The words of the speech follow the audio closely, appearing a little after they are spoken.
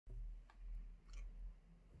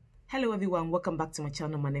Hello everyone, welcome back to my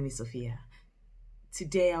channel. My name is Sophia.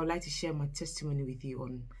 Today I would like to share my testimony with you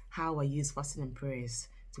on how I use fasting and prayers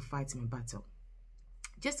to fight my battle.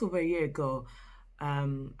 Just over a year ago, I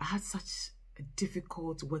had such a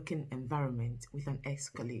difficult working environment with an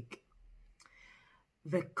ex-colleague.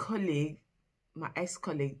 My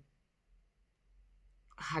ex-colleague,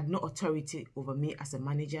 had no authority over me as a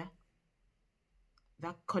manager.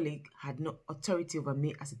 That colleague had no authority over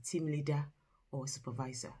me as a team leader or a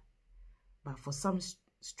supervisor. But for some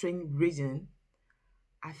strange reason,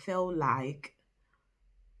 I felt like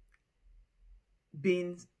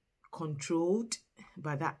being controlled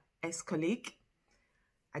by that ex-colleague.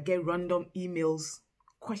 I get random emails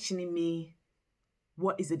questioning me.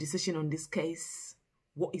 What is the decision on this case?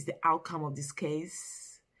 What is the outcome of this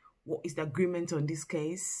case? What is the agreement on this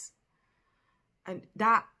case? And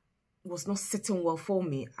that was not sitting well for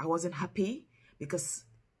me. I wasn't happy because,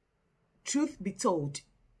 truth be told,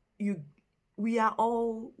 we are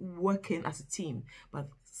all working as a team, but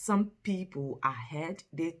some people are head,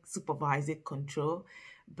 they supervise, they control,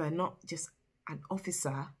 but not just an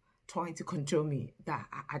officer trying to control me. That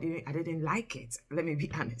I didn't like it. Let me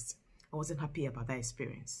be honest. I wasn't happy about that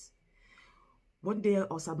experience. One day I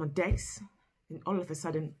was at my desk, and all of a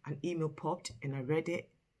sudden an email popped, and I read it,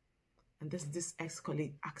 and this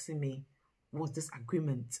ex-colleague asking me, what's this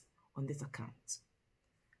agreement on this account?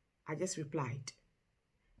 I just replied.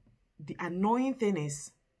 The annoying thing is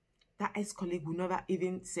that ex-colleague will never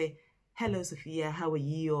even say, hello, Sophia, how are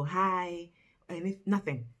you? Or hi,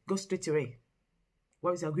 nothing. Go straight away.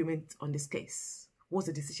 What is the agreement on this case? What's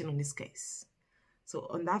the decision on this case? So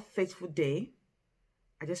on that fateful day,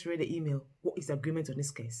 I just read the email. What is the agreement on this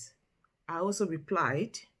case? I also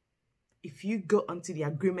replied, if you go onto the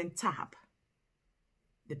agreement tab,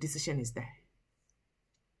 the decision is there.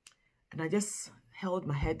 And I just held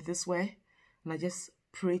my head this way, and I just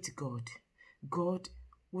prayed to God. God,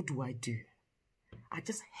 what do I do? I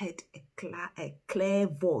just heard a clear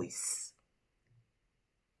voice.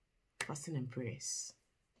 Fasting and prayers.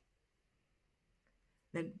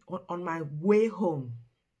 Then on my way home,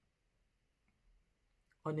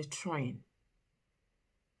 on the train,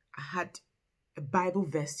 I had a Bible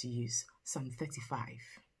verse to use, Psalm 35.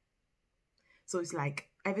 So it's like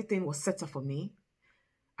everything was set up for me.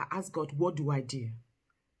 I asked God, what do I do?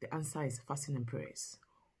 The answer is fasting and prayers.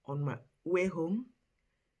 On my way home,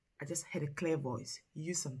 I just heard a clear voice,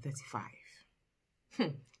 use Psalm 35.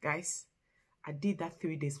 Guys, I did that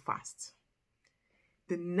 3 days fast.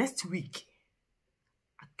 The next week,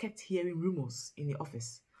 I kept hearing rumors in the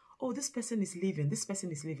office. Oh, this person is leaving. This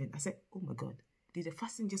person is leaving. I said, oh my God, did the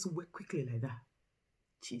fasting just work quickly like that?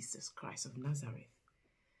 Jesus Christ of Nazareth.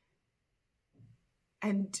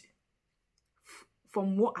 And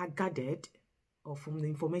from what I gathered, or from the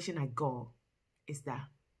information I got, is that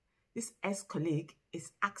this ex-colleague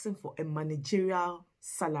is asking for a managerial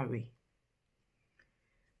salary.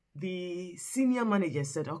 The senior manager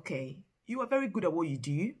said, okay, you are very good at what you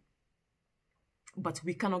do, but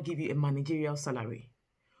we cannot give you a managerial salary.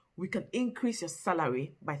 We can increase your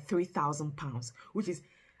salary by £3,000, which is,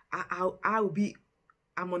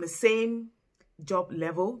 I'm on the same job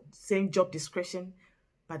level, same job description,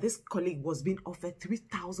 but this colleague was being offered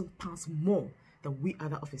 £3,000 more than we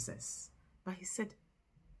other officers. But he said,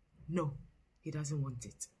 no, he doesn't want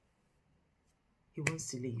it. He wants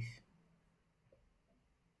to leave.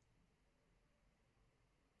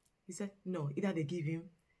 He said, no, either they give him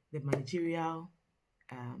the managerial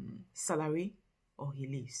salary or he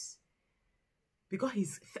leaves. Because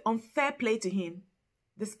he's unfair play to him,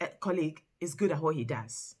 this colleague is good at what he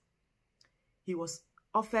does. He was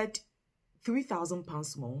offered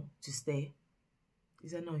 £3,000 more to stay. He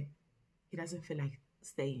said, no, he doesn't feel like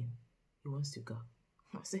staying. He wants to go.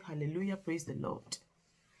 I say, hallelujah, praise the Lord.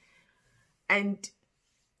 And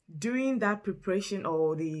during that preparation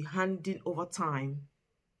or the handing over time,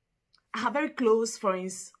 I have very close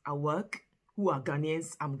friends at work who are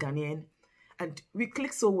Ghanaians. I'm Ghanaian. And we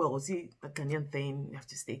click so well. See, the Ghanaian thing, we have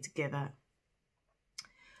to stay together.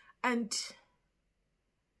 And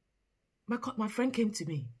my friend came to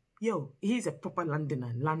me. Yo, he's a proper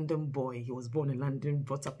Londoner, London boy. He was born in London,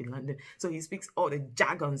 brought up in London. So he speaks all the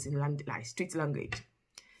jargons in London, like street language.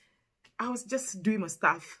 I was just doing my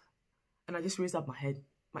stuff, and I just raised up my head.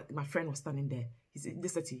 My friend was standing there. He said,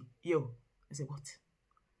 listen to you. Yo. I said, what?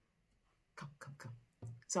 Come.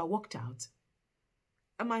 So I walked out,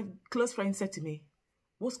 and my close friend said to me,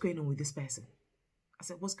 what's going on with this person? I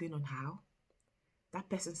said, what's going on? How? That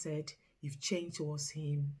person said, you've changed towards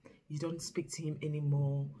him. You don't speak to him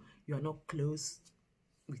anymore. You are not close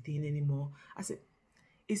with him anymore. I said,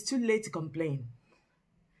 it's too late to complain.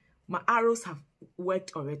 My arrows have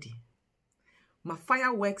worked already. My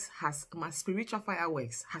spiritual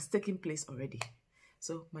fireworks has taken place already.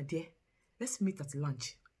 So, my dear, let's meet at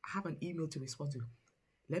lunch. I have an email to respond to.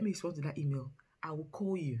 Let me respond to that email. I will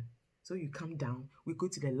call you. So you come down. We go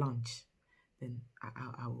to the lunch. Then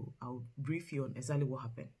I'll brief you on exactly what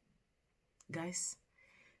happened. Guys,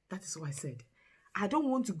 that is what I said. I don't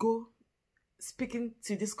want to go speaking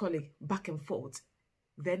to this colleague back and forth.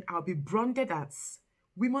 Then I'll be branded as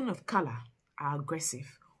women of color are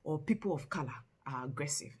aggressive or people of color are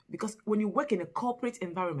aggressive. Because when you work in a corporate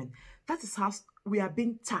environment, that is how we are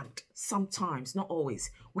being tagged sometimes, not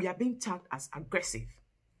always. We are being tagged as aggressive.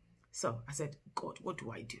 So I said, God, what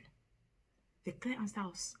do I do? The clear answer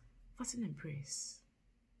was fasting and praise.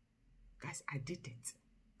 Guys, I did it.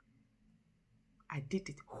 I did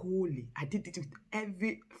it wholly. I did it with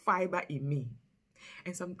every fiber in me.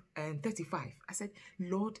 And Psalm 35, I said,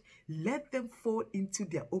 Lord, let them fall into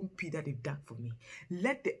their own pit that they've dug for me.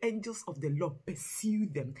 Let the angels of the Lord pursue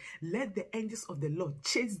them. Let the angels of the Lord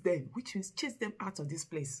chase them, which means chase them out of this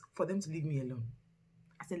place for them to leave me alone.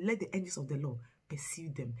 I said, let the angels of the Lord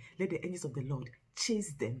pursue them. Let the angels of the Lord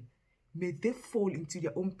chase them. May they fall into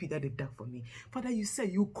their own pit that they've dug for me. Father, you say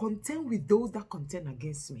you contend with those that contend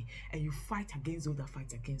against me, and you fight against those that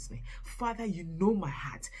fight against me. Father, you know my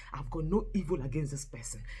heart. I've got no evil against this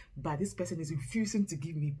person, but this person is refusing to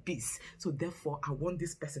give me peace. So therefore, I want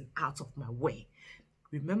this person out of my way.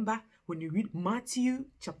 Remember, when you read Matthew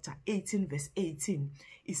chapter 18, verse 18,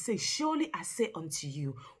 it says, surely I say unto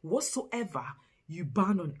you, whatsoever you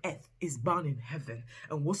bind on earth is bound in heaven,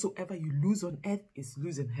 and whatsoever you lose on earth is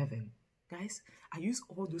loose in heaven. Guys, I use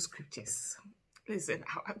all those scriptures. Listen,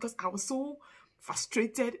 because I was so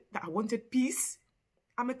frustrated that I wanted peace.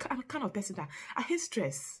 I'm a kind of person that I hate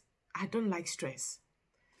stress. I don't like stress.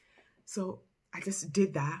 So I just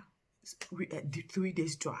did that. Did 3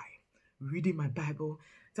 days dry, reading my Bible.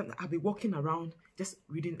 I'll be walking around just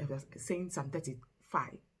reading, saying Psalm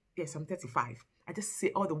 35. Yes, Psalm 35. I just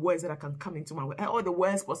say all the words that I can come into my way, all the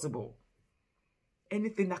words possible.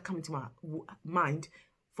 Anything that comes into my mind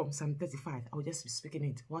from Psalm 35, I will just be speaking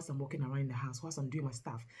it whilst I'm walking around the house, whilst I'm doing my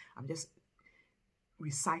stuff. I'm just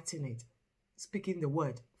reciting it, speaking the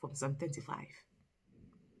word from Psalm 35.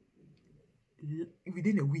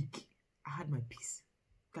 Within a week, I had my peace.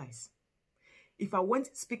 Guys, if I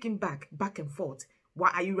went speaking back and forth,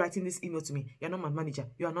 why are you writing this email to me? You're not my manager.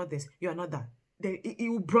 You are not this. You are not that. Then it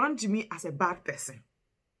will brand me as a bad person.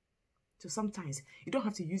 So sometimes you don't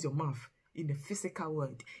have to use your mouth in the physical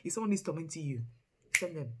world. If someone is tormenting you,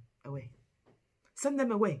 send them away. Send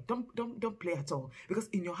them away. Don't play at all. Because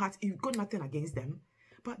in your heart, you've got nothing against them,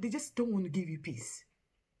 but they just don't want to give you peace.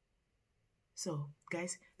 So,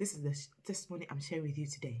 guys, this is the testimony I'm sharing with you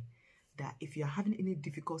today. That if you are having any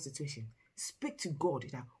difficult situation, speak to God.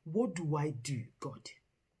 That, what do I do, God?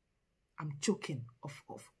 I'm choking of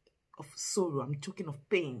sorrow. I'm choking of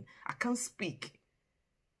pain. I can't speak.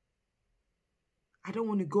 I don't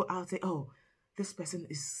want to go out and say, oh, this person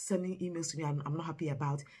is sending emails to me I'm not happy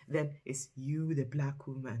about. Then it's you, the black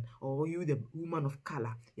woman, or you, the woman of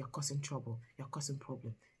color. You're causing trouble. You're causing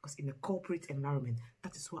problem. Because in a corporate environment,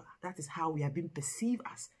 that is how we are being perceived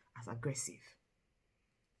as aggressive.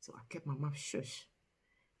 So I kept my mouth shush.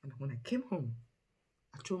 And when I came home,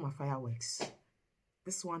 I threw my fireworks.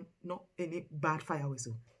 This one, not any bad fireworks,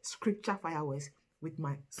 so scripture fireworks with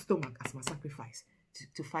my stomach as my sacrifice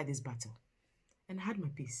to fight this battle. And I had my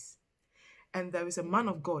peace. And there is a man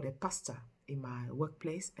of God, a pastor in my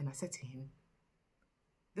workplace, and I said to him,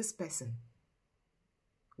 this person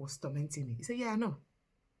was tormenting me. He said, yeah, I know.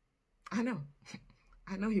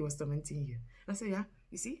 I know he was tormenting you. And I said, yeah,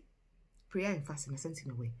 you see, prayer and fasting, I sent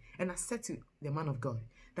him away. And I said to the man of God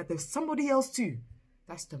that there's somebody else too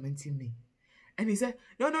that's tormenting me. And he said,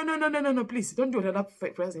 no, please, don't do another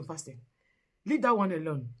prayers and fasting. Leave that one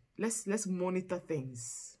alone. Let's monitor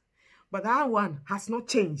things. But that one has not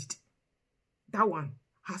changed. That one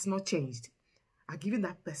has not changed. I've given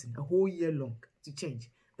that person a whole year long to change.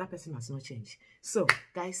 That person has not changed. So,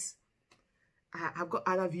 guys, I've got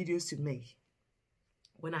other videos to make.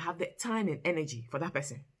 When I have the time and energy for that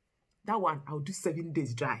person, that one, I'll do 7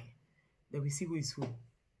 days dry. Then we see who is who.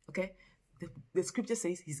 Okay? The scripture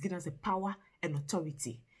says he's given us the power and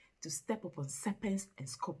authority to step upon serpents and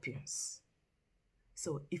scorpions.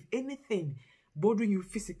 So if anything bothering you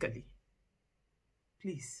physically,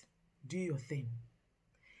 please do your thing.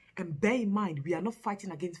 And bear in mind, we are not fighting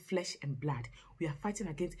against flesh and blood. We are fighting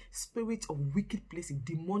against spirits of wicked places,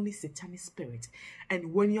 demonic, satanic spirits.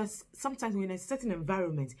 And when you're sometimes when in a certain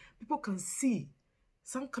environment, people can see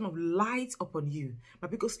some kind of light upon you. But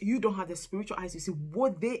because you don't have the spiritual eyes, you see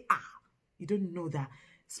what they are. You don't know that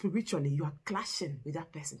spiritually, you are clashing with that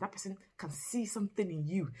person. That person can see something in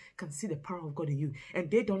you, can see the power of God in you, and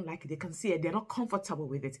they don't like it. They can see it. They're not comfortable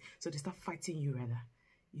with it. So they start fighting you rather.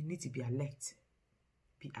 You need to be alert.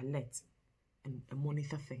 Be alert and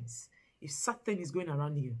monitor things. If something is going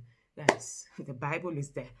around you, guys, the Bible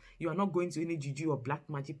is there. You are not going to any juju or black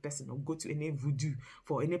magic person or go to any voodoo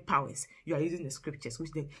for any powers. You are using the scriptures,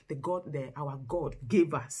 which our God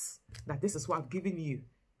gave us. That this is what I've given you.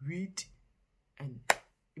 Read and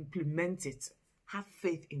implement it. Have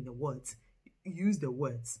faith in the words. Use the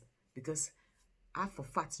words, because I for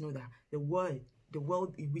fact know that the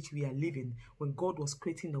world in which we are living, when God was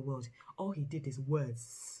creating the world, all he did is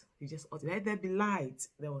words. He just uttered, let there be light.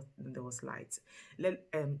 There was light. Let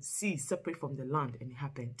sea separate from the land, and it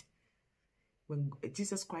happened. When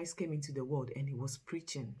Jesus Christ came into the world and he was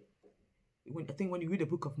preaching, I think when you read the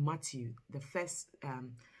book of Matthew, the first,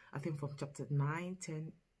 I think from chapter 9,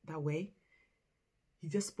 10, that way, he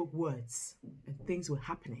just spoke words and things were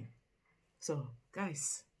happening. So,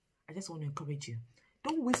 guys, I just want to encourage you.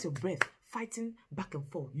 Don't waste your breath fighting back and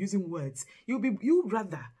forth using words. You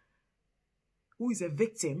rather, who is a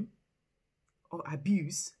victim of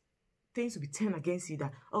abuse, things will be turned against you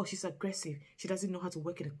that, oh, she's aggressive. She doesn't know how to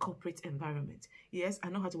work in a corporate environment. Yes, I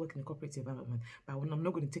know how to work in a corporate environment, but I'm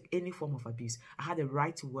not going to take any form of abuse. I had the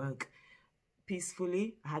right to work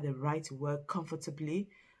peacefully. I had the right to work comfortably.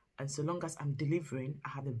 And so long as I'm delivering, I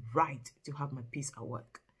have the right to have my peace at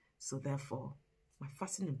work. So therefore, my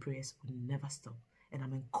fasting and prayers will never stop. And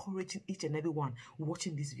I'm encouraging each and every one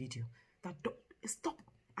watching this video that stop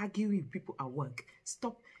arguing with people at work.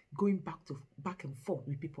 Stop going back and forth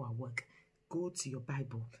with people at work. Go to your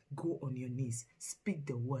Bible. Go on your knees. Speak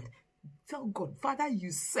the word. Tell God, Father,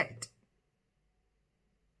 you said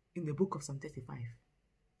in the book of Psalm 35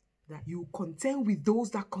 that you contend with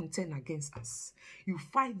those that contend against us. You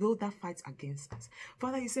fight those that fight against us.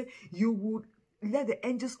 Father, you said you would let the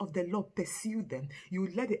angels of the Lord pursue them. You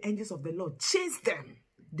would let the angels of the Lord chase them.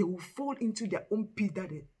 They will fall into their own pit that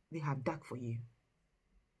they have dug for you.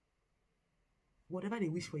 Whatever they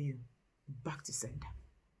wish for you, back to sender.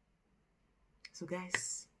 So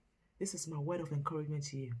guys, this is my word of encouragement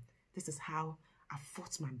to you. This is how I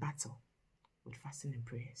fought my battle with fasting and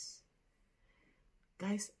prayers.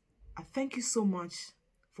 Guys, I thank you so much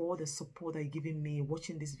for all the support that you're giving me,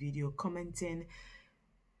 watching this video, commenting.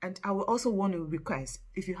 And I will also want to request,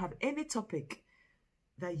 if you have any topic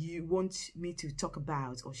that you want me to talk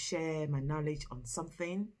about or share my knowledge on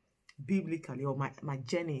something biblically, or my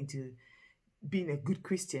journey into being a good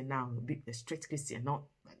Christian now, a strict Christian, not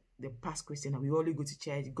the past Christian, we only go to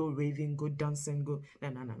church, go raving, go dancing, go... No.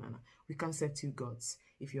 We can't serve two gods.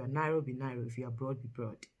 If you are narrow, be narrow. If you are broad, be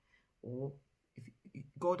broad. Or if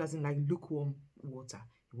God doesn't like lukewarm water.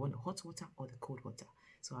 You want the hot water or the cold water.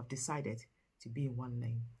 So I've decided to be in one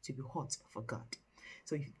lane, to be hot for God.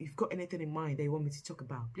 So if you've got anything in mind that you want me to talk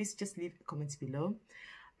about, please just leave comments below.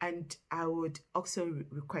 And I would also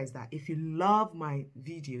request that if you love my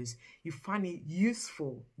videos, you find it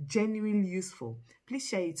useful, genuinely useful, please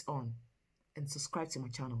share it on and subscribe to my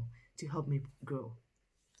channel to help me grow.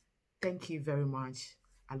 Thank you very much.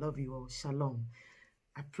 I love you all. Shalom.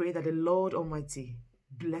 I pray that the Lord Almighty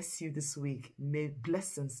bless you this week. May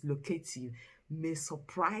blessings locate you. May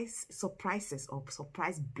surprises or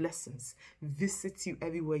surprise blessings visit you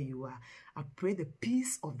everywhere you are. I pray the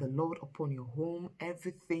peace of the Lord upon your home,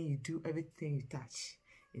 everything you do, everything you touch.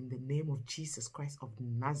 In the name of Jesus Christ of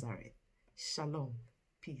Nazareth. Shalom.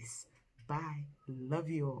 Peace. Bye. Love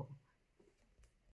you all.